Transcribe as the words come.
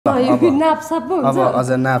अब अझ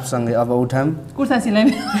नापसँगै अब उठाम कुर्ता सिलाइ 1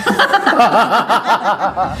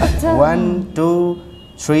 2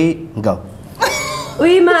 3 गो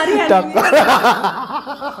उही मारी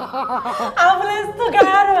आफूले यस्तो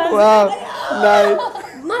गाह्रो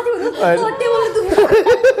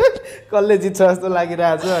कसले जित्छ जस्तो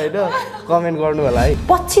लागिरहेछ होइन कमेन्ट गर्नु होला है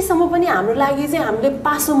पछिसम्म पनि हाम्रो लागि चाहिँ हामीले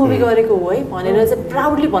पासो मुभी गरेको हो है भनेर चाहिँ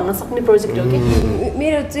प्राउडली भन्न सक्ने प्रोजेक्ट हो कि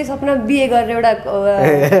मेरो चाहिँ सपना बिए गरेर एउटा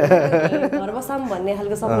घर बसाम भन्ने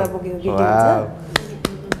खालको सपना बोकेको केटी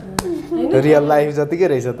हुन्छ रियल लाइफ जतिकै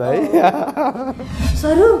रहेछ त है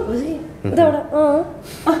सरू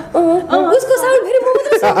उसको साउन्ड फेरि म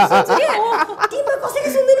मात्र सुन्छु के टिममा कसैले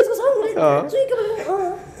सुन्दैन उसको साउन्ड चुइके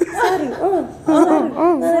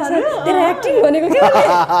तेरो एक्टिङ भनेको के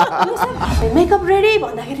मेकअप रेडी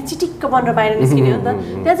भन्दाखेरि चिटिक्क बनेर बाहिर निस्किने हो नि त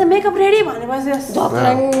त्यहाँ चाहिँ मेकअप रेडी भनेपछि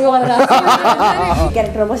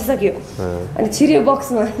क्यारेक्टरमा बसिसक्यो अनि छिर्यो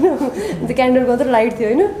बक्समा होइन त्यो क्यान्डलको मात्र लाइट थियो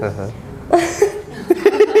होइन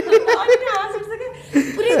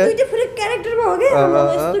क्यारेक्टरमा हो क्या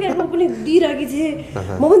यस्तो क्यारेक्टर पनि दिइरहेकी थिएँ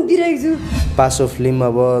म पनि दिइरहेको छु पासो फिल्म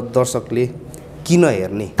अब दर्शकले किन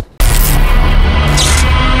हेर्ने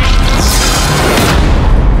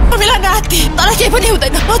बेला नाति तर केही पनि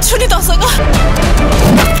हुँदैन नछु नि तसँग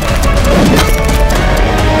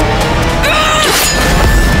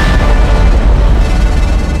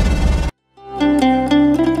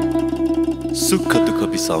सुख दुःख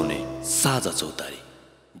बिसाउने साझा चौतारी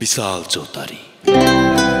विशाल चौतारी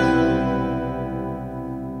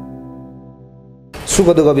सुख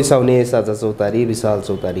दुःख बिसाउने साझा चौतारी विशाल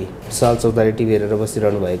चौतारी टिभी हेरेर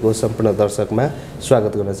बसिरहनु भएको सम्पूर्ण दर्शकमा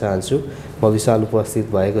स्वागत गर्न चाहन्छु म विशाल उपस्थित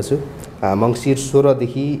भएको छु मङ्सिर 16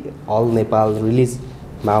 देखि अल नेपाल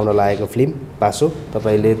रिलिजमा आउन लागेको फिल्म पासो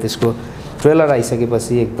तपाईले त्यसको ट्रेलर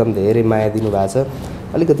आइसकेपछि एकदम धेरै माया दिनुभएको छ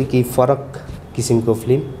अलिकति केही फरक किसिमको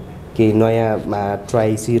फिल्म केही नयाँमा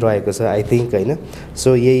ट्राई रहेको छ आई थिंक हैन सो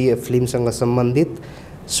यही फिल्मसँग सम्बन्धित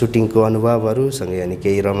सुटिङको अनुभवहरू सँगै अनि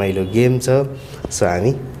केही रमाइलो गेम छ सो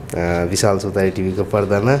हामी विशाल चौतारी टिभीको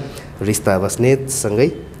पर्दामा रिस्ता बस्नेत सँगै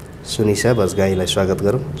सुनिशा बजगाईलाई स्वागत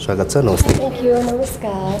गरौँ स्वागत छ नमस्ते थ्यांक यू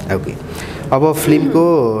नमस्कार ओके अब फिल्मको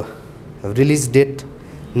रिलिज डेट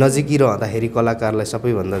नजिकै रहँदाखेरि कलाकारलाई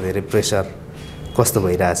सबैभन्दा धेरै प्रेसर कस्तो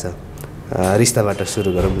भइरहेछ रिस्ताबाट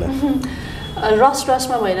सुरु गरौँ न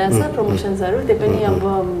रसमा भइरहेछ प्रमोसन्सहरू त्यो पनि अब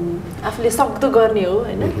आफूले सक्दो गर्ने हो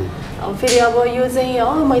हैन अब फेरि अब यो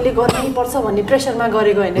चाहिँ मैले गर्नै पर्छ भन्ने प्रेसरमा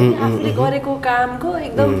गरेको हैन आफूले गरेको कामको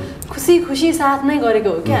एकदम खुसी साथ नै गरेको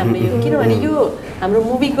हो कि हामीले यो किनभने यो हाम्रो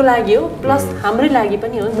मुभीको लागि हो प्लस हाम्रै लागि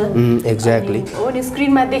पनि हो नि त एक्ज्याक्टली हो नि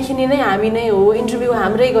स्क्रिनमा देखिने नै हामी नै हो इन्टरभ्यू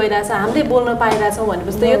हाम्रै गइरहेछ हामीले बोल्न पाइरहेछौँ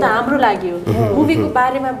भनेपछि त यो त हाम्रो लागि हो मुभीको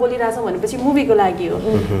बारेमा बोलिरहेछौँ भनेपछि मुभीको लागि हो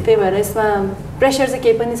त्यही भएर यसमा प्रेसर चाहिँ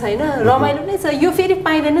केही पनि छैन रमाइलो नै छ यो फेरि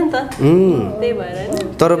पाइँदैन नि त त्यही भएर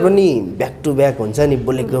तर पनि ब्याक टु ब्याक हुन्छ नि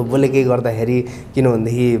बोलेकै गर्दाखेरि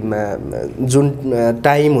किनभनेदेखि जुन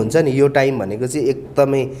टाइम हुन्छ नि यो टाइम भनेको चाहिँ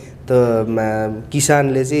एकदमै त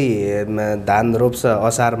किसानले चाहिँ धान रोप्छ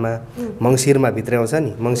असारमा मङ्सिरमा भित्र्याउँछ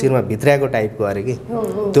नि मङ्सिरमा भित्र्याएको टाइपको अरे कि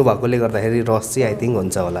त्यो भएकोले गर्दाखेरि रस चाहिँ आई थिङ्क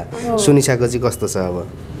हुन्छ होला सुनिशाको चाहिँ कस्तो छ अब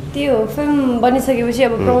त्यो फिल्म बनिसकेपछि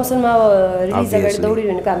अब प्रमोसनमा अब रिलिज अगाडि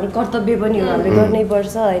दौडिनु भनेको हाम्रो कर्तव्य पनि हो हामीले गर्नै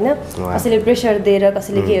पर्छ होइन कसैले प्रेसर दिएर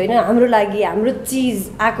कसैले के होइन हाम्रो लागि हाम्रो चिज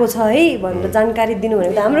आएको छ है भनेर जानकारी दिनु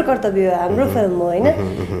भनेको त हाम्रो कर्तव्य हो हाम्रो फिल्म हो होइन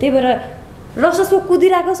त्यही भएर रसमा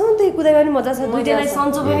कुदिरहेको छौँ त्यही कुदाइमा पनि मजा छ दुईजनालाई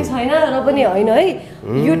सन्चो पनि छैन र पनि होइन है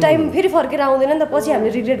यो टाइम फेरि फर्केर आउँदैन नि त पछि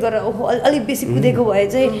हामीले रिग्रेट गरेर ओहो अलिक बेसी कुदेको भए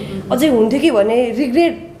चाहिँ अझै हुन्थ्यो कि भने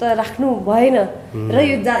रिग्रेट त राख्नु भएन र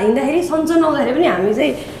यो हिँड्दाखेरि सन्चो नहुँदाखेरि पनि हामी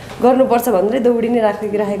चाहिँ गर्नुपर्छ भनेर दौडी नै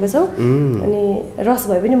राखेको छौँ अनि रस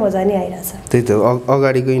भए पनि मजा नै आइरहेछ त्यही त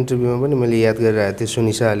अगाडिको इन्टरभ्यूमा पनि मैले याद गरिरहेको थिएँ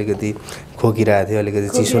सुनिशा अलिकति खोकिरहेको थियो अलिकति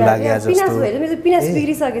चिसो लाग्यो जस्तो पिनास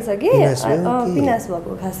बिग्रिसकेछ कि पिनास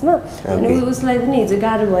भएको खासमा अनि उसलाई पनि हिजो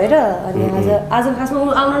गाह्रो भएर अनि आज खासमा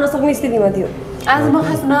आउन नसक्ने स्थितिमा थियो आज म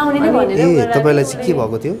खास नआउने नै भनेर तपाईँलाई चाहिँ के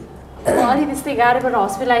भएको थियो अलि त्यस्तै गाह्रो गरेर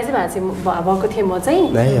हस्पिटलाइज भएको थिएँ म चाहिँ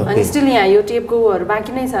अनि स्टिल यहाँ यो टेपकोहरू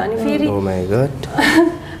बाँकी नै छ अनि फेरि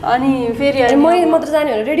अनि फेरि म मात्र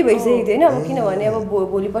जाने भनेर रेडी भइसकेको थिएँ होइन अब किनभने अब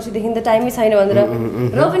भोलि पर्सिदेखि त टाइमै छैन भनेर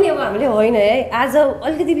र पनि अब हामीले होइन है आज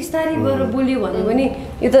अलिकति बिस्तारै गरेर बोल्यो भने पनि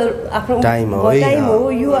यो त आफ्नो टाइम हो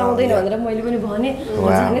यो आउँदैन भनेर मैले पनि भने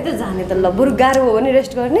जाने त ल बरु गाह्रो हो भने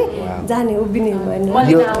रेस्ट गर्ने जाने उभिने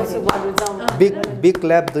बिग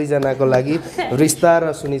क्ल्याप दुईजनाको लागि रिस्ता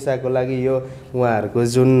र सुनिशाको लागि यो उहाँहरूको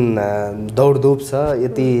जुन दौडधुप छ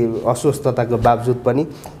यति अस्वस्थताको बावजुद पनि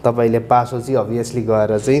तपाईँले पासो चाहिँ अभियसली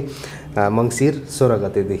गएर चाहिँ मङ्सिर 16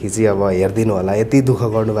 गतेदेखि चाहिँ अब हेरिदिनु होला यति दुःख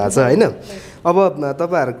गर्नुभएको छ होइन अब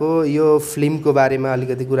तपाईहरुको यो फिल्मको बारेमा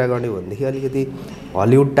अलिकति कुरा गर्ने हो भनेदेखि अलिकति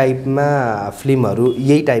हलिउड टाइपमा फिल्महरु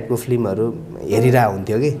यही टाइपको फिल्महरु हेरिरा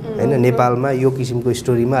हुन्थ्यो कि हैन नेपालमा यो किसिमको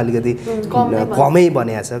स्टोरीमा अलिकति कमै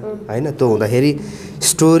बनिया छ हैन त्यो हुँदाखेरि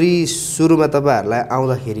स्टोरी सुरुमा तपाईहरुलाई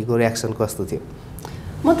आउँदाखेरिको रियाक्सन कस्तो थियो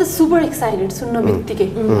म त सुपर एक्साइटेड सुन्न बित्तिकै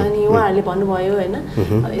अनि उहाँहरूले भन्नुभयो हैन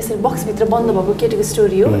यसरी बक्सभित्र बन्द भएको केटीको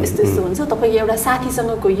स्टोरी हो यस्तो यस्तो हुन्छ तपाईको एउटा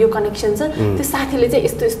साथीसँगको यो कनेक्सन छ त्यो साथीले चाहिँ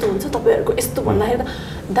यस्तो यस्तो हुन्छ तपाईहरुको यस्तो भन्दाखेरि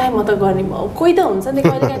त दाइ म त गर्ने कोही त हुन्छ नि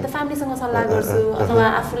कहिलेकाहीँ त फ्यामिलीसँग सल्लाह गर्छु अथवा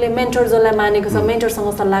आफूले मेन्टर जसलाई मानेको छ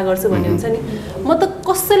मेन्टरसँग सल्लाह गर्छु भन्ने हुन्छ नि म त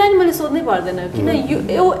कसैलाई नि मैले सोध्नै पर्दैन किन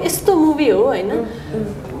यो यस्तो मुभी हो हैन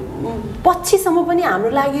पछिसम्म पनि हाम्रो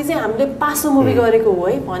लागि चाहिँ हामीले पासो मुभी गरेको हो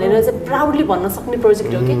है भनेर चाहिँ प्राउडली भन्न सक्ने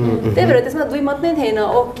प्रोजेक्ट हो कि त्यही भएर त्यसमा 2 मात्रै थिएन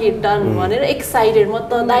ओके डन भनेर एक्साइटेड म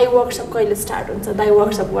त दाइ वर्कसप कहिले स्टार्ट हुन्छ दाइ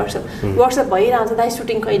वर्कसप भइरहन्छ दाइ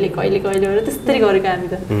सुटिङ कहिले भनेर त्यस्तै गरेको हामी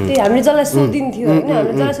त त्यही हामीले जसलाई सोधिन्थ्यो हैन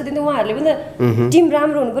हामीले जसलाई सोधिन्थ्यो उहाँहरूले पनि त टिम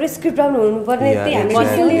राम्रो हुनु पर्यो स्क्रिप्ट राम्रो हुनु पर्ने त्यही हामीले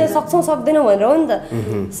सोध्न सक्छौँ सक्दैनौँ भनेर हो नि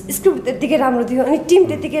त स्क्रिप्ट त्यतिकै राम्रो थियो अनि टिम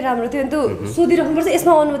त्यतिकै राम्रो थियो अनि त्यो सोधिराख्नुपर्छ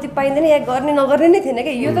यसमा अनुमति पाइँदैन या गर्ने नगर्ने नै थिएन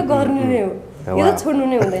क्या यो त गर्नु नै हो यो त छोड्नु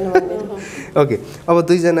नै हुँदैन ओके अब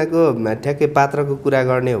दुईजनाको ठ्याक्कै पात्रको कुरा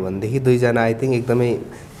गर्ने हो भनेदेखि दुईजना आई थिङ्क एकदमै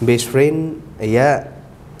बेस्ट फ्रेन्ड या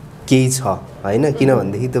केही छ हैन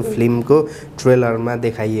किनभनेदेखि त्यो फिल्मको ट्रेलरमा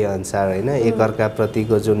देखाइए अनुसार हैन एकअर्का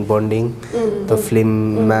प्रतिको जुन बन्डिङ त्यो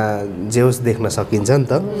फिल्ममा जे होस् देख्न सकिन्छ नि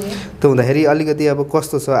त त्यो हुँदाखेरि अलिकति अब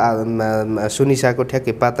कस्तो छ सुनिशाको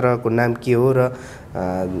ठ्याक्कै पात्रको नाम के हो र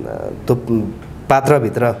त्यो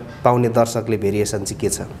पात्रभित्र पाउने दर्शकले भेरिएसन चाहिँ के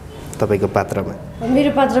छ तपाईको पात्रमा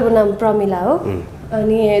मेरो पात्रको नाम प्रमिला हो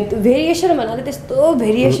अनि भेरिएसन भन्नाले त्यस्तो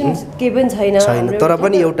भेरिएसन के पनि छैन तर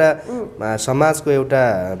पनि एउटा समाजको एउटा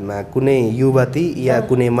कुनै युवती या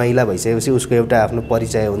कुनै महिला भइसकेपछि उसको एउटा आफ्नो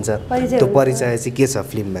परिचय हुन्छ त्यो परिचय चाहिँ के छ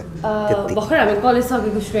फिल्ममा भर्खर हामी कलेज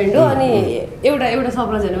सकेको स्टुडेन्ट हो अनि एउटा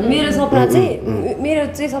सपना छैन मेरो सपना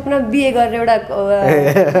चाहिँ सपना बिए गरेर एउटा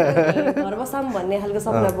घर बसाम भन्ने खालको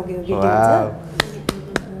सपना बोकेको केटी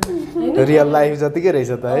हुन्छ रियल लाइफ जतिकै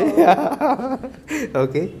रहेछ त है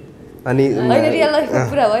ओके अनि हैन रियल लाइफको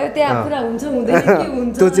कुरा भयो त्यहाँ कुरा हुन्छ हुँदैन के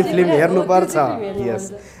हुन्छ त्यो चाहिँ फिल्म हेर्नु पर्छ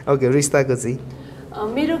यस ओके रिस्ताको चाहिँ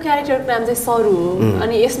मेरो क्यारेक्टरको नाम चाहिँ सरु हो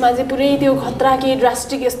अनि यसमा चाहिँ पुरै त्यो खतरा के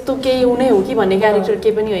ड्रास्टिक यस्तो केही हुने हो कि भन्ने क्यारेक्टर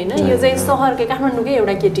केही पनि होइन यो चाहिँ सहरकै काठमाडौँकै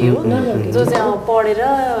एउटा केटी हो जो चाहिँ पढेर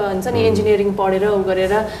हुन्छ नि इन्जिनियरिङ पढेर उ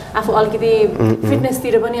गरेर आफू अलिकति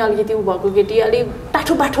फिटनेसतिर पनि अलिकति उ भएको केटी अलिक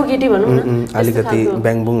टाठो केटी भनौँ न अलिकति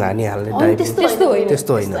ब्याङबुङ हाल्ने टाइप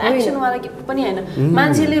त्यस्तो होइन एक्सनवाला पनि होइन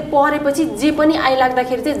मान्छेले पढेपछि जे पनि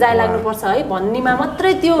आइलाग्दाखेरि चाहिँ जाय लाग्नुपर्छ है भन्नेमा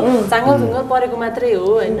मात्रै त्यो झाङ्गल परेको मात्रै हो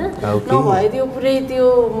होइन नभए त्यो पुरै त्यो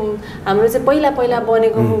हाम्रो चाहिँ पहिला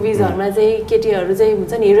बनेको मुभिजहरुमा चाहिँ केटीहरु चाहिँ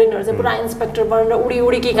हुन्छ नि हिरोइनहरु चाहिँ पुरा इन्स्पेक्टर बनेर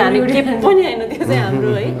उडी के खाने के पनि हैन त्यो चाहिँ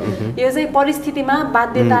हाम्रो है यो चाहिँ परिस्थितिमा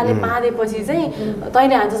बाध्यताले बाँधेपछि चाहिँ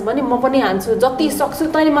तैँले हान्छस् भने म पनि हान्छु जति सक्छु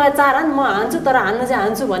तैँले मलाई 4 हान म हान्छु तर हान्न चाहिँ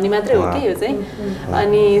हान्छु भन्ने मात्रै हो कि यो चाहिँ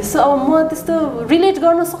अनि म त्यस्तो रिलेट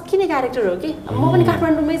गर्न सकिने क्यारेक्टर हो कि म पनि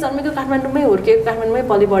काठमाडौँमै जन्मेको काठमाडौँमै हुर्केको काठमाडौँमै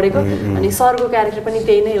पली बढेको अनि सरको क्यारेक्टर पनि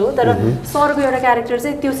त्यही नै हो तर सरको एउटा क्यारेक्टर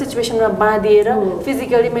चाहिँ त्यो सिचुएसनमा बाँधिएर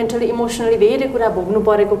फिजिकली मेन्टली इमोसनली धेरै कुरा भोग्नु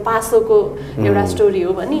परेको पासोको एउटा स्टोरी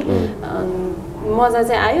हो भने मजा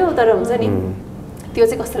चाहिँ आयो तर हुन्छ नि त्यो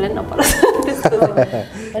चाहिँ कसैलाई नपरोस् त्यस्तो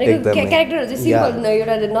क्यारेक्टरहरु चाहिँ सिम्पल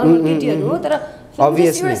एउटा नर्मल केटीहरु हो तर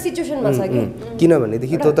अभियसली सिचुएसनमा छ कि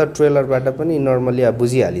किनभनेदेखि त्यो त ट्रेलरबाट पनि नर्मली अब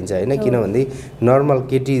बुझिहालिन्छ हैन किनभने नर्मल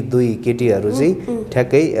दुई केटीहरु चाहिँ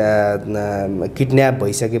ठ्याक्कै किडन्याप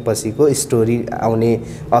भइसकेपछिको स्टोरी आउने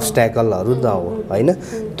अब्स्ट्याकलहरु न हो हैन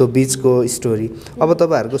त्यो बीचको स्टोरी अब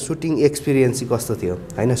तपाईहरुको सुटिङ एक्सपिरियन्स चाहिँ कस्तो थियो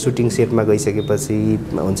हैन सुटिङ सेटमा गइसकेपछि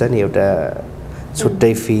हुन्छ नि एउटा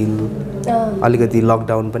छुट्टै फिल अलिकति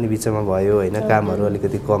लकडाउन पनि बिचमा भयो हैन कामहरु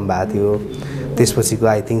अलिकति कम भएको थियो त्यसपछिको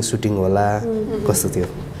आई थिंक सुटिङ होला कस्तो थियो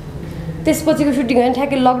त्यसपछिको सुटिङ हैन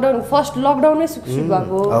ठ्याक्कै लकडाउन फर्स्ट लकडाउनै सुट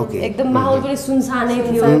भएको एकदम माहौल पनि सुनसानै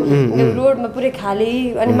थियो रोडमा पुरै खाली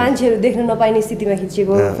अनि मान्छेहरु देख्न नपाइने स्थितिमा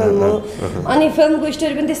खिचेको फिल्म हो अनि फिल्मको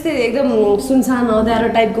स्टोरी पनि त्यस्तै एकदम सुनसान अँध्यारो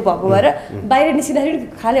टाइपको भएको भएर बाहिर निस्किँदाखेरि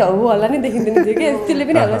खाली हाउ हल्ला नै देखिँदैन थियो के त्यसले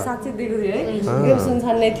पनि हामीलाई साँच्चै दिएको थियो है एकदम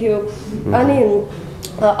सुनसान नै थियो अनि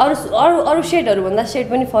अरु सेटहरु भन्दा सेट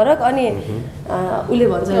पनि फरक अनि उसले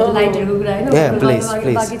भन्छ लाइटहरूको कुरा होइन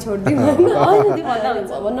बाँकी छोडिदिउँ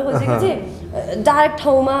भन्न खोजेको चाहिँ डाइरेक्ट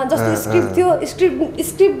ठाउँमा जस्तो स्क्रिप्ट थियो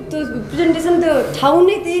स्क्रिप्ट प्रेजेन्टेसन त्यो ठाउँ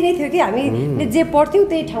नै त्यही नै थियो कि हामीले जे पढ्थ्यौँ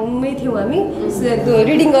त्यही ठाउँमै थियौँ हामी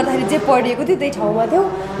रिडिङ गर्दाखेरि जे पढिएको थियो त्यही ठाउँमा थियौँ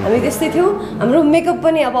हामी त्यस्तै थियौँ हाम्रो मेकअप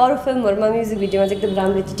पनि अब अरू फिल्महरूमा म्युजिक भिडियोमा चाहिँ एकदम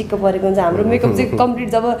राम्रो टिक्क परेको हुन्छ हाम्रो मेकअप चाहिँ कम्प्लिट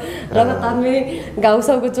जब रगतामे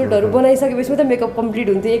घाउसाउको चोटहरू बनाइसकेपछि मात्रै मेकअप कम्प्लिट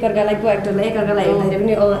हुन्थ्यो एकअर्कालाई को एक्टरलाई एकअर्कालाई हेर्दाखेरि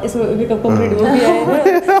पनि यसो मेकअप कम्प्लिट भयो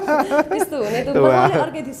कि त्यस्तो हुने त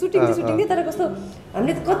अर्कै थियो सुटिङ थियो तर कस्तो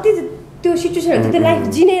हामीले कति त्यो सिचुएसनहरू त्यो लाइफ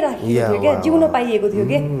जिनै राखेको थियो क्या जिउन पाइएको थियो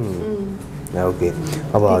कि ओके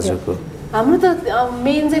अब हजुरको हाम्रो त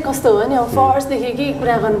मेन चाहिँ कस्तो हो भने अब फर्स्टदेखि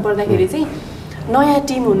कुरा गर्नु पर्दाखेरि चाहिँ नयाँ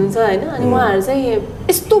टिम हुनुहुन्छ होइन अनि उहाँहरू चाहिँ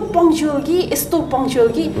यस्तो पङ्क्चुअल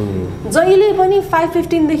कि जहिले पनि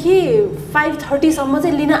 5:15 देखि 5:30 सम्म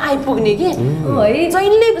चाहिँ लिन आइपुग्ने कि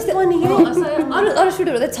जहिले पनि अरू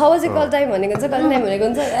सुटहरू त 6 बजे कल टाइम भनेको हुन्छ कल टाइम भनेको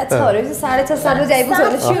हुन्छ 6:30 7:30 7 बजे आइपुग्छ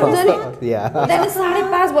भने स्योर हुन्छ नि त्यहाँदेखि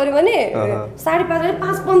 5:30 भयो भने 5:30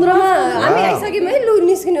 5:15 मा हामी आइसक्यौँ है लु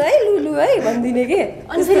निस्किनु है लु है भनिदिने कि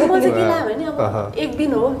अनि फेरि म चाहिँ के लाग्यो भने अब एक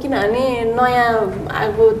दिन हो किनभने नयाँ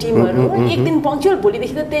आएको टिमहरू एक दिन पङ्क्चुअल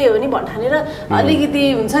भोलिदेखि त त्यही हो नि भन्ठानेर अलिकति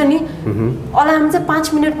हुन्छ नि अलार्म चाहिँ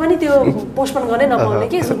 5 मिनट पनि त्यो पोस्टपोन गर्नै नपाउने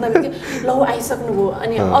कि सुत्न बित्तिकै लौ आइसक्नुभयो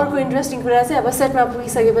अनि अर्को इन्ट्रेस्टिङ कुरा चाहिँ अब सेटमा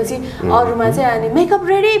पुगिसकेपछि अरूमा चाहिँ अनि मेकअप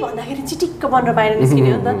रेडी भन्दाखेरि चिटिक्क बनेर बाहिर निस्किने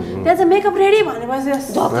हो नि त त्यहाँ चाहिँ मेकअप रेडी भनेपछि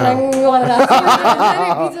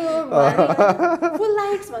फुल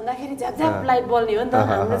लाइट्स भन्दाखेरि झ्याप लाइट बल्ने हो नि त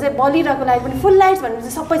हाम्रो चाहिँ बलिरहेको लाइट पनि फुल लाइट्स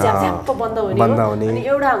भनेपछि सबै झ्याप बन्द हुने हो अनि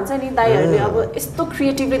एउटा हुन्छ नि दाइहरूले अब यस्तो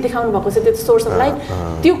क्रिएटिभली देखाउनु भएको छ त्यो सोर्स अफ लाइट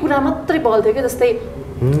त्यो कुरा मात्रै बल्थ्यो कि जस्तै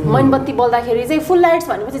मैनबत्ती बल्दाखेरि चाहिँ फुल लाइट्स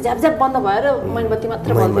भनेपछि झ्याप बन्द भएर मैनबत्ती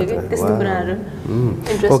मात्र बल्थ्यो कि त्यस्तो कुराहरू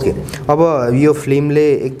ओके अब यो फिल्मले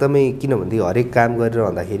एकदमै किनभने हरेक काम गरेर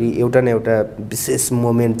भन्दाखेरि एउटा न एउटा विशेष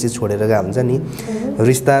मोमेन्ट चाहिँ छोडेर गएको हुन्छ नि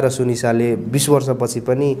रिस्ता र सुनिसाले 20 वर्षपछि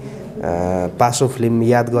पनि पासो फिल्म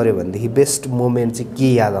याद गर्यो भनेदेखि बेस्ट मोमेन्ट चाहिँ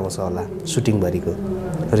के याद आउँछ होला सुटिङभरिको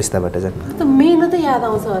रिस्ताबाट चाहिँ मेहनतै याद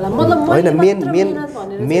आउँछ होला मतलब होइन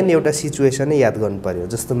मेन एउटा सिचुएसनै याद गर्नु पर्यो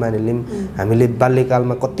जस्तो मानिलिउँ हामीले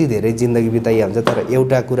बाल्यकालमा कति धेरै जिन्दगी बिताइया हुन्छ तर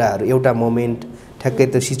एउटा कुराहरू एउटा मोमेन्ट ठ्याक्कै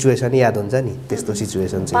त्यो सिचुएसन याद हुन्छ नि त्यस्तो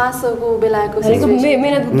सिचुएसन चाहिँ पासोको बेलाको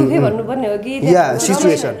मेहनत दुःखै भन्नुपर्ने हो कि या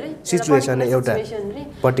सिचुएसन एउटा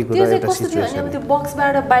पर्टिकुलर एउटा सिचुएसन अब त्यो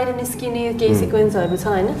बक्सबाट बाहिर निस्किने केही सिक्वेन्सहरू छ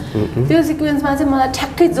होइन त्यो सिक्वेन्समा चाहिँ मलाई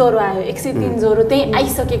ठ्याक्कै ज्वरो आयो 103 ज्वरो त्यही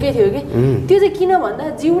आइसकेकै थियो कि त्यो चाहिँ किन भन्दा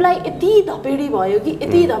जिउलाई यति धपेडी भयो कि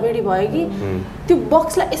त्यो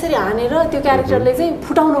बक्सलाई यसरी हानेर त्यो क्यारेक्टरले चाहिँ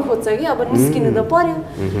फुटाउन खोज्छ कि अब निस्किनु त पर्यो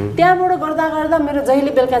त्यहाँबाट गर्दा मेरो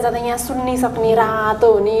जहिले बेलुका जाँदा यहाँ सुन्नै सक्ने रातो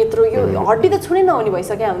हुने यत्रो यो हड्डी त छुनै नहुने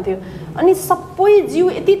भइसक्यो हुन्थ्यो अनि सबै जिउ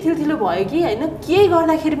यति थिलथिलो भयो कि होइन केही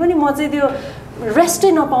गर्दाखेरि पनि म चाहिँ त्यो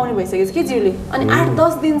रेस्टै नपाउने भइसकेको छ कि जिउले अनि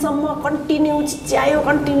 8-10 दिनसम्म कन्टिन्यू चिच्यायो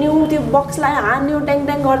कन्टिन्यू त्यो बक्सलाई हान्यो ट्याङ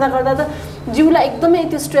गर्दा त जिउलाई एकदमै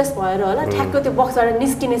त्यो स्ट्रेस भएर होला ठ्याक्क त्यो बक्सबाट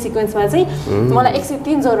निस्किने सिक्वेन्समा चाहिँ मलाई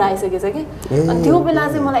 103 ज्वरो आइसकेको छ कि अनि त्यो बेला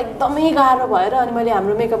चाहिँ मलाई एकदमै गाह्रो भएर अनि मैले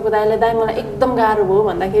हाम्रो मेकअपको दाइलाई दाइ मलाई एकदम गाह्रो भयो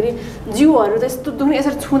भन्दाखेरि जिउहरू त यस्तो दुख्ने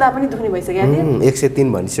यसरी छुँदा पनि दुख्ने भइसक्यो थियो 103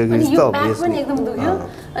 भनिसकेपछि त अभियसली पनि एकदम दुख्यो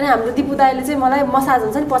अनि हाम्रो दिपु दाइले चाहिँ मलाई मसाज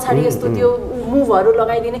हुन्छ नि पछाडि यस्तो त्यो मुभहरू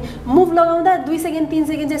लगाइदिने मुभ लगाउँदा 2 सेकेन्ड 3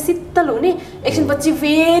 सेकेन्ड चाहिँ शीतल हुने एकछिनपछि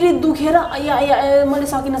फेरि दुखेर मैले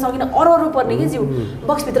सकिन अरो पर्ने कि जिउ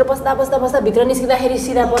बक्सभित्र बस्दा भित्र निस्किँदाखेरि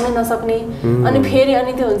सिधा पर्नै नसक्ने अनि फेरि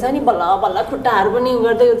अनि त्यो हुन्छ नि बल्ल खुट्टाहरू पनि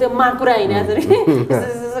गर्दै त्यो माकुरा हिँडे जरी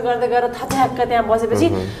गर्दै गएर थच्याक्क त्यहाँ बसेपछि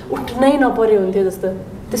उठ्नै नपर्यो हुन्थ्यो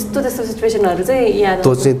त्यस्तो सिचुएसनहरू चाहिँ याद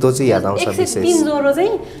आउँछ त्यो चाहिँ याद आउँछ 103 ज्वरो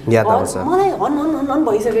चाहिँ याद आउँछ मलाई हन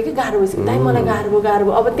भइसक्यो कि गाह्रो भइसक्यो दाइ मलाई गाह्रो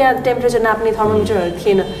भयो अब त्यहाँ टेम्परेचर नाप्ने थर्मोमिटरहरू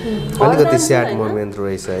थिएन अलिकति स्याड मोमेन्ट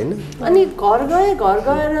रहेछ हैन अनि घर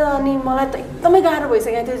गएर अनि मलाई त एकदमै गाह्रो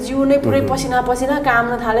भइसक्यो त्यो जिउ नै पुरै पसिना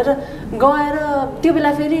काम्न थालेर गएर त्यो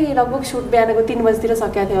बेला फेरि लगभग सुट बिहानको 3 बजीतिर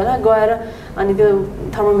सकेको थियो होला गएर अनि त्यो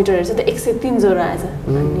थर्मोमिटरहरू चाहिँ त 103 ज्वरो आएछ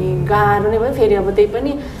अनि गाह्रो नै भयो फेरि अब त्यही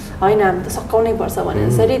पनि होइन हामी त सकाउनै पर्छ भने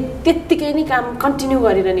यसरी त्यत्तिकै नै काम कन्टिन्यू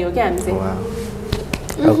गरिरहने हो क्या हामी चाहिँ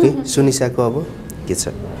ओके सुनिसाको अब के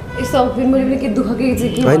छ यस्तो फिल्मले पनि के दुःखकै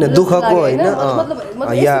चाहिँ के हैन दुःखको हैन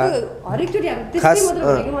या हरेकचोटि हामी त्यस्तै मात्र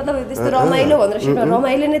हो कि मतलब त्यस्तो रमाइलो भनेर सुन्नु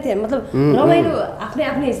रमाइलो नै थियो मतलब रमाइलो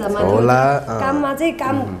आफ्नै हिसाबमा होला काममा चाहिँ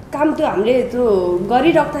काम त्यो हामीले त्यो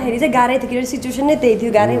गरिराख्दाखेरि चाहिँ गाह्रै थियो किनभने सिचुएसन नै त्यही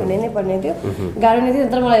थियो गाह्रै हुने नै पर्ने थियो गाह्रो नै थियो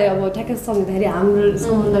तर मलाई अब ठ्याक्कै सम्झिँदाखेरि हाम्रो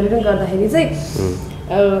सम्बन्धले पनि गर्दाखेरि चाहिँ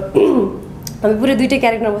हामी पुरै दुईटै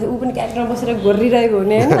क्यारेक्टरमा बसेर ऊ पनि क्यारेक्टरमा बसेर घोरिरहेको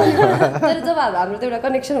हुने होइन तर जब हाम्रो त एउटा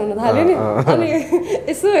कनेक्सन हुन थाल्यो नि अनि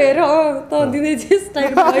यसो हेर त दिँदै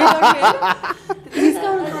जिस्काउनु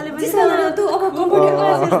जिस्काउन त अब कम्फर्टेबल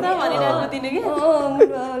भनिरहेको दिने कि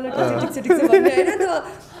ठिक छ भन्ने होइन त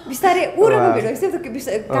बिस्तारै उरोमा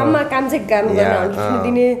भेटेपछि काममा काम चाहिँ काम गर्न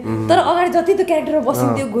दिने तर अगाडि जति त क्यारेक्टरमा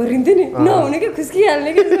बसिन्थ्यो घोरिन्थ्यो नि नहुने कि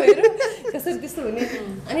खुस्किहाल्ने कि हेर कसरी त्यस्तो हुने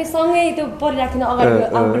अनि सँगै त्यो परिरहेको थिएन अगाडि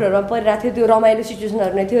आउटडोरहरूमा परिरहेको थियो त्यो रमाइलो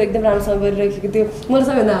सिचुएसनहरू नै थियो एकदम राम्रोसँग गरिरहेको थियो मलाई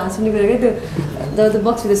सबैभन्दा हाँस उठ्ने कुरा क्या त्यो जब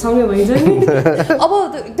बक्सभित्र सँगै भइन्छ नि अब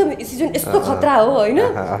एकदम सिचुएसन यस्तो खतरा हो होइन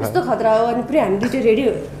यस्तो खतरा हो अनि पुरै हामी दुइटै रेडी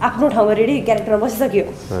आफ्नो ठाउँमा रेडी क्यारेक्टरमा बसिसक्यो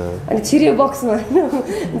अनि छिर्यो बक्समा होइन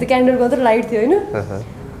त्यो क्यान्डलको मात्र लाइट थियो होइन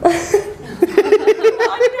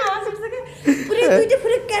पुरै दुइटै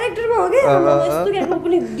पुरै क्यारेक्टरमा हो क्या यस्तो क्यारेक्टर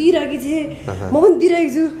पनि दिइरहेकी थिएँ म पनि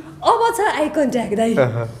दिइरहेको छु अब छ आई कन्ट्याक्ट दाइ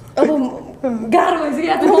अब गाह्रो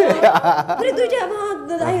भइसक्यो पुरै दुइटै अब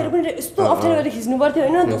दाइहरू पनि यस्तो अप्ठ्यारो गरेर खिच्नु पर्थ्यो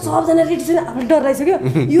होइन सबजना रेडी छैन अब डर लागिसक्यो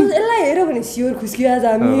यो यसलाई हेऱ्यो भने स्योर खुस्किहाल्छ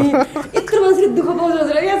हामी यत्रो मान्छेले दुःख पाउँछ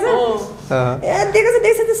भनेर क्या छ ए देखेको छ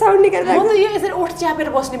त्यो साउन्ड निकालेर म त यो यसरी ओठ च्यापेर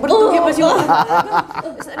बस्ने बरु दुखेपछि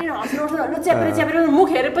यसरी हाँस्नु च्यापेर मुख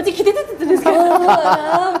हेरेपछि त्यस्तो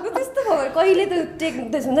भयो कहिले त टेक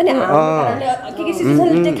हुन्छ नि के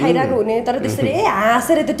सिचुएसनले टेक खाइरहेको हुने तर त्यसरी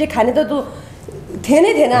हाँसेर त्यो टेक खाने त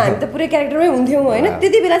थिएनै थिएन हामी त पुरै क्यारेक्टरमै हुन्थ्यौँ होइन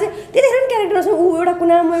त्यति बेला चाहिँ त्यतिखेर पनि क्यारेक्टरमा छौँ ऊ एउटा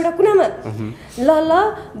कुनामा म एउटा कुनामा ल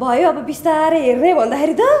भयो अब बिस्तारै हेर्ने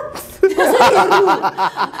भन्दाखेरि त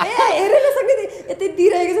ए हेर्नै नसक्ने यतै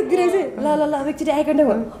दिइरहेको छ ल अब एकचोटि आइकन्ट्याक्ट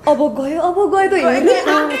भयो अब गयो त हेर्ने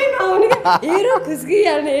नआउने क्या हेरो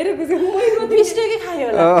खुस्किहाल्ने हेरो खुस्की मिस्टेकै खायो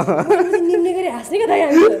होला निम्ने गरी हाँस्ने क्या दाइ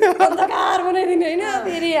हामी अन्धकार बनाइदिने होइन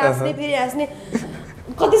फेरि हाँस्ने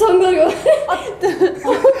कतिसम्म गयो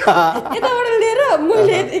यताबाट लिएर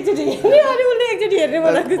मैले एकचोटि हेर्ने अनि उसले एकचोटि हेर्ने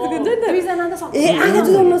मलाई त्यस्तो दिन्छ नि त ए आँखा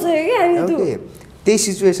जुझाउन नसक्यो क्या हामी त त्यही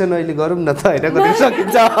सिचुएसन अहिले गरौँ न त होइन कति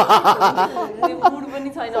सकिन्छ मुड पनि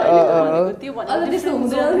छैन अहिले त्यो भन्दा त्यस्तो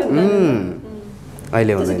हुँदैन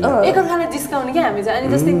अहिले हुँदैन एकअर्कालाई जिस्काउने क्या हामी चाहिँ अनि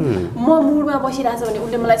जस्तै म मुडमा बसिरहेको छ भने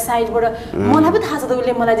उसले मलाई साइडबाट मलाई पो थाहा छ त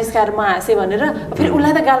उसले मलाई जिस्काएर म हाँसेँ भनेर फेरि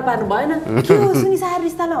उसलाई त गाल पार्नु भएन के हो सुनिसा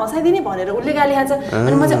रिस्तालाई हँसाइदिने भनेर उसले गाली हान्छ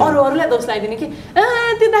अनि म चाहिँ अरूलाई दोष लगाइदिने कि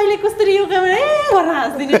त्यो दाइले कस्तरी यो काम गरेर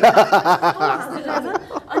हाँस्दिने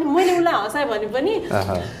अनि मैले उसलाई हँसाएँ भने पनि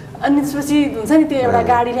अनि त्यसपछि हुन्छ नि त्यो एउटा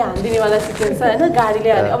गाडीले हानिदिनेवाला सिक्वेन्स होइन गाडीले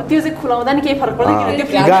हाने अब त्यो चाहिँ खुलाउँदा नि केही फरक पर्दैन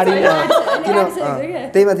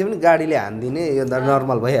त्यही माथि पनि गाडीले हानिदिने यो त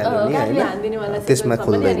नर्मल भइहाल्यो नि होइन त्यसमा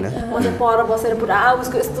खुल्दैन म चाहिँ पर बसेर पुरा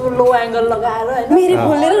उसको यस्तो लो एङ्गल लगाएर होइन मेरो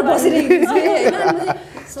खोलेर बसिरहेको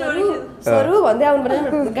छु सरू भन्दै आउनु पर्ने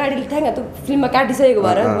गाडीले ठ्याङ्ग त्यो फिल्ममा काटिसकेको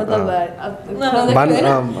भएर मतलब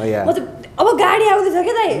अब गाडी आउँदैछ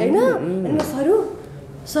क्या दाइ होइन सरू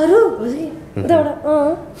उताबाट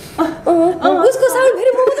उसको साउन्ड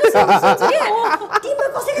फेरि म मात्रै सुन्छु क्या टिममा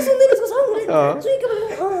कसैले सुन्दैन उसको साउन्ड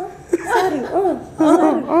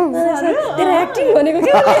तेरो एक्टिङ भनेको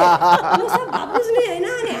क्या म सब भाब्नुहोस् नि होइन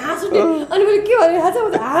अनि हाँस उठ्यो अनि मैले के भने थाहा छ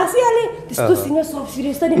हाँसिहालेँ त्यस्तो सिङ्गर सब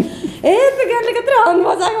सिरियस त नि ए त्यो गाडीले कत्रो हर्न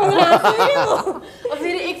बजाएको भनेर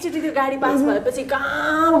फेरि एकचोटि त्यो गाडी पास भएपछि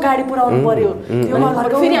कहाँ गाडी पुऱ्याउनु पर्यो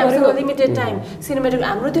फेरि हामीसँग लिमिटेड टाइम सिनेमेटोग्राफर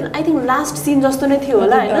हाम्रो त्यो आई थिङ्क लास्ट सिन जस्तो नै थियो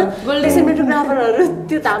होला होइन सिनेमेटोग्राफरहरू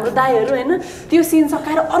त्यो त हाम्रो दाइहरू होइन त्यो सिन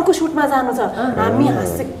सकाएर अर्को सुटमा जानु छ हामी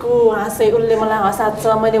हाँसे उसले मलाई हँसाएको छ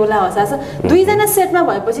मैले उसलाई हँसाएको छ दुईजना सेटमा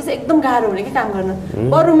भएपछि चाहिँ एकदम गाह्रो हुने कि काम गर्न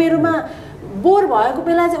बरु मेरोमा बोर भएको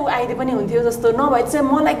बेला चाहिँ ऊ आइदिए पनि हुन्थ्यो जस्तो नभए चाहिँ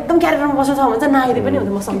मलाई एकदम क्यारेक्टरमा बस्नु छ भने चाहिँ नआइदिए पनि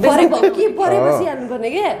हुन्थ्यो म सक्दै परे बसिहाल्नु पर्ने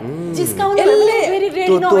के जिस्काउने फेरि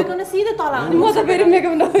रेडी नभइकन सिधै तल आउने म त फेरि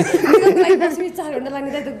मेकअप नभए 4 घन्टा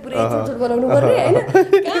लाग्ने त पुरै चोट बनाउनु पर्ने होइन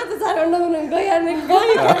कहाँ त 4 घन्टा बनाउनु गइहाल्ने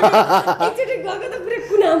एकचोटि गएको त पुरै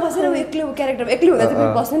कुनामा बसेर एक्लै क्यारेक्टर एक्लै हुँदा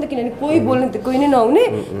चाहिँ बस्ने नि त किनभने कोही बोल्ने त कोही नै नहुने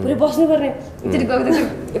पुरै बस्नुपर्ने एकचोटि गएको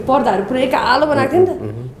त पर्दाहरू पुरै कालो बनाएको थियो नि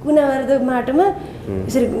त कुनामा त माटोमा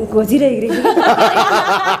यसरी घोजिरहेको रहेछ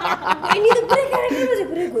अनि त पुरै क्यारेक्टरमा चाहिँ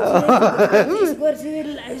पुरै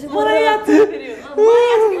घोजिरहेको मलाई याद छ फेरि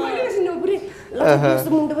पुरै यस्तो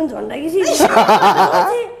मुन्टो पनि झन्डाएपछि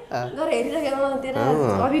गएर हेरिरहेको तेरा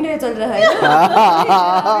अभिनय चलिरहेको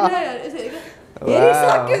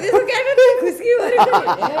हेरिसक्यो त्यसको क्यारेक्टर खुस्की भएर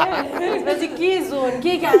के जोन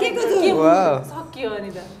के सक्यो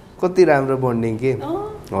अनि त कति राम्रो बन्डिङ के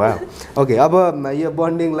वा ओके अब यो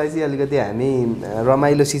बन्डिङलाई चाहिँ अलिकति हामी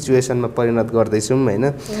रमाइलो सिचुएसनमा परिणत गर्दैछौँ होइन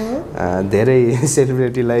धेरै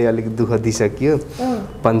सेलिब्रेटीलाई अलिक दुःख दिइसक्यो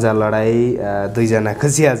पन्जा लडाइँ दुईजनाको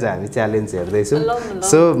चाहिँ आज हामी च्यालेन्ज हेर्दैछौँ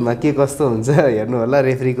सो के कस्तो हुन्छ हेर्नु होला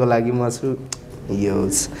रेफ्रीको लागि म छु यो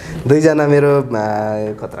दुईजना मेरो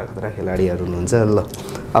खतरा खेलाडीहरू हुनुहुन्छ ल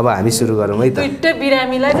अब हामी सुरु गरौँ है त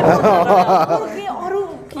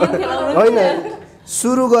होइन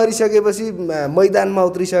सुरु गरिसकेपछि मैदानमा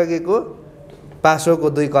उत्रिसकेको पासोको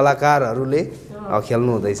दुई कलाकारहरूले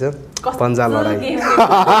खेल्नु हुँदैछ पन्जा लडाई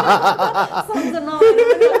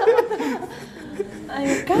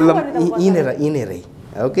यिनीहरै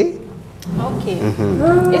ओके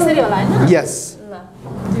यसरी होला हैन यस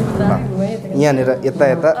यहाँनिर यता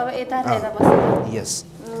यता अब यता यता बस्नु यस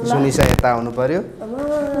सुनिसा यता आउनु पर्यो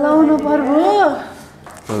लाउनु पर्यो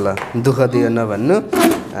ल दुःख दियो नभन्नु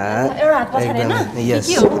एउटा हात पछाडि हैन यस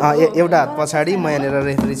एउटा हात पछाडि म यहाँनिर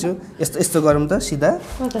रेफ्री छु यस्तो यस्तो गरौँ त सिधा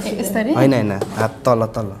यसरी हैन हैन हात तल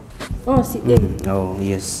तल हो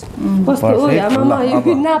यस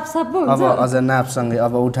नाप अब अझ नापसँगै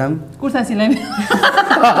अब उठाम कुर्ता सिलाइ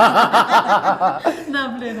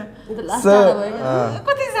नाप लिएर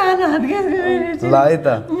कति सानो हात ल है त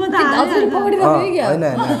हैन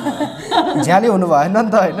हैन झ्याली हुनु भएन नि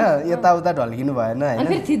त हैन यताउता ढल्किनु भएन हैन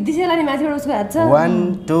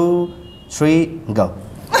 1 2 3 गो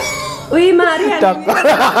उही मारी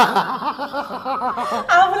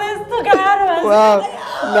आफूले यस्तो गाह्रो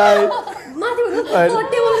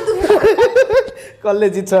कसले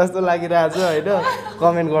जित्छ जस्तो लागिरहेछ होइन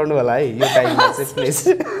कमेन्ट गर्नु होला है यो टाइममा चाहिँ प्लिज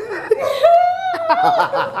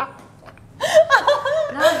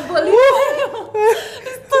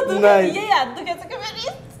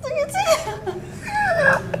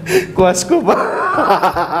कसको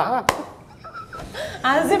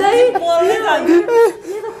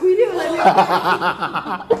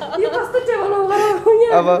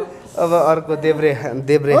अब अर्को देब्रे हात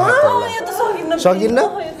सकिन्न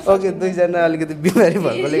ओके दुईजना अलिकति बिमारी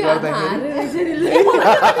भएकोले गर्दाखेरि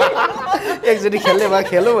एकचोटि खेल्ने भए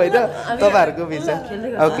खेलौँ होइन तपाईँहरूको बिच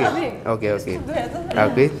okay okay okay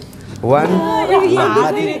okay 1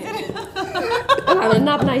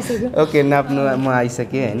 okay नाप्नु म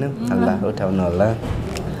आइसकेँ होइन ल उठाउनु होला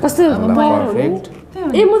पर्फेक्ट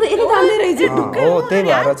ए म त यति तान्दै रहेछ हो त्यही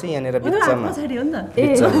भएर चाहिँ यहाँनिर बिचमा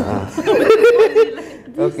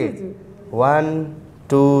ओके 1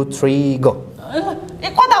 2 3 गो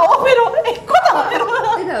कता हो मेरो कता हो मेरो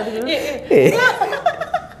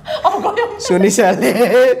अब गयो सुनिसाले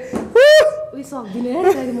उही सक्दिने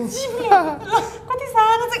म कति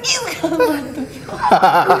सानो छ के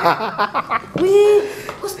उही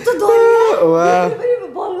कस्तो वाह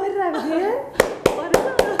बल गरिरहेको थिए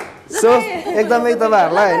सो एकदमै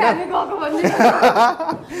तपाईँहरूलाई होइन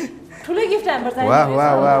ठुलै गिफ्ट हाम्रो चाहिँ वाह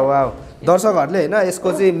वाह वाह वाह दर्शकहरूले होइन यसको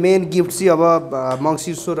चाहिँ मेन गिफ्ट चाहिँ अब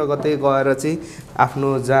मङ्सिर 16 गते गएर चाहिँ आफ्नो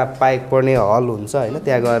जहाँ पाइक पर्ने हल हुन्छ होइन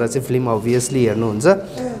त्यहाँ गएर चाहिँ फिल्म अभियसली हेर्नुहुन्छ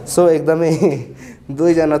सो एकदमै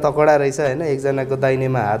दुईजना तकडा रहेछ होइन एकजनाको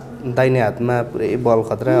दाहिने हातमा पुरै बल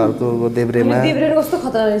खतरा अर्को देब्रेमा कस्तो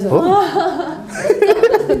खतरा रहेछ हो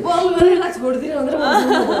बल गरेर छोड्दिन भनेर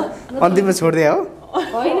अन्तिममा छोड्दिए हो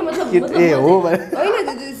होइन मतलब ए हो होइन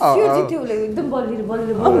त्यो जित्यो उसले एकदम बलिएर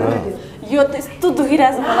यो त्यस्तो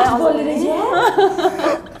दुखिरहेछ मलाई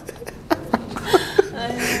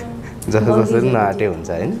जसरी नआटे हुन्छ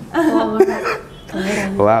होइन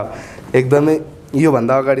वाह एकदमै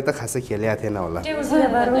योभन्दा अगाडि त खासै खेलेको थिएन होला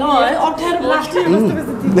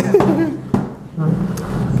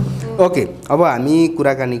ओके अब हामी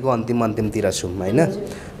कुराकानीको अन्तिमतिर छौँ होइन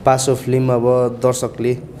पासो फिल्म अब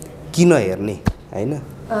दर्शकले किन हेर्ने होइन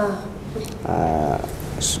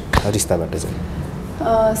रिस्ताबाट चाहिँ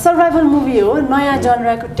सर्भाइभल मुभी हो नयाँ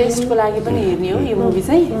जनराको टेस्टको लागि पनि हेर्ने हो यो मुभी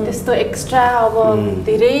चाहिँ त्यस्तो एक्स्ट्रा अब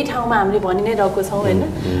धेरै ठाउँमा हामीले भनि नै रहेको छौँ होइन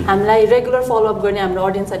हामीलाई रेगुलर फलोअप गर्ने हाम्रो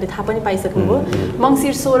अडियन्सहरूले थाहा पनि पाइसक्नुभयो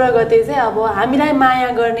मङ्सिर 16 गते चाहिँ अब हामीलाई माया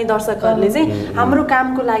गर्ने दर्शकहरूले चाहिँ हाम्रो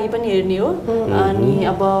कामको लागि पनि हेर्ने हो अनि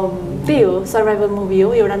अब त्यही हो सर्भाइभल मुभी हो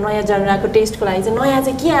एउटा नयाँ जनराको टेस्टको लागि चाहिँ नयाँ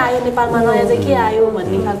चाहिँ के आयो नेपालमा नयाँ चाहिँ के आयो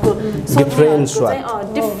भन्ने खालको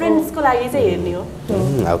डिफरेन्सको लागि चाहिँ हेर्ने हो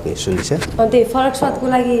ओके सुनिसा त्यही फरक स्वादको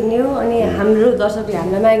लागि हेर्ने हो अनि हाम्रो दर्शकले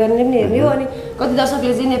हामीलाई माया गर्ने पनि हेर्ने हो अनि कति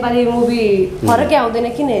दर्शकले चाहिँ नेपाली मुभी फरकै आउँदैन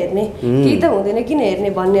किन हेर्ने केही त हुँदैन किन हेर्ने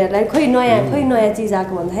भन्नेहरूलाई खै नयाँ चिज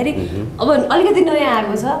आएको भन्दाखेरि अब अलिकति नयाँ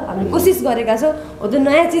आएको छ हामीले कोसिस गरेका छौँ हो त्यो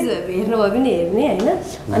नयाँ चिज हेर्नु भयो भने हेर्ने होइन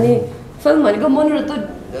अनि फिल्म भनेको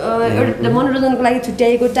एउटा मनोरञ्जनको लागि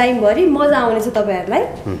छुट्याएको टाइमभरि मजा आउनेछ तपाईँहरूलाई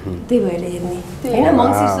त्यही भएर हेर्ने होइन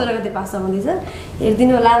मङ्सिर 16 गते पास आउँदैछ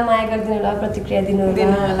हेरिदिनु होला माया गरिदिनु होला प्रतिक्रिया दिनु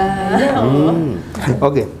होला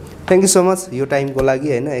okay thank you so much यो टाइमको लागि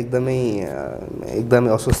होइन एकदमै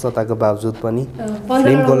अस्वस्थताको बावजुद पनि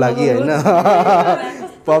फिल्मको लागि होइन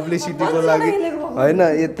पब्लिसिटीको लागि होइन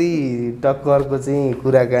यति टक्करको चाहिँ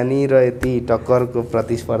कुराकानी र यति टक्करको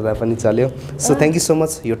प्रतिस्पर्धा पनि चल्यो so thank you so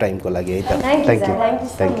much यो टाइमको लागि है त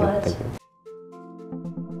थ्याङ्क यू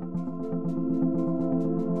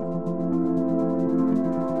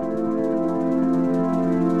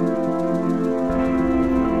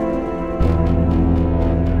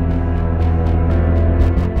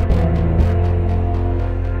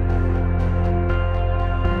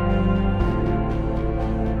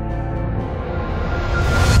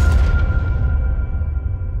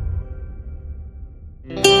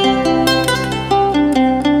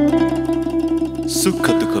सुख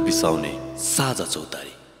दुःख बिसाउने साझा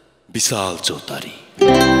चौतारी विशाल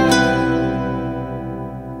चौतारी।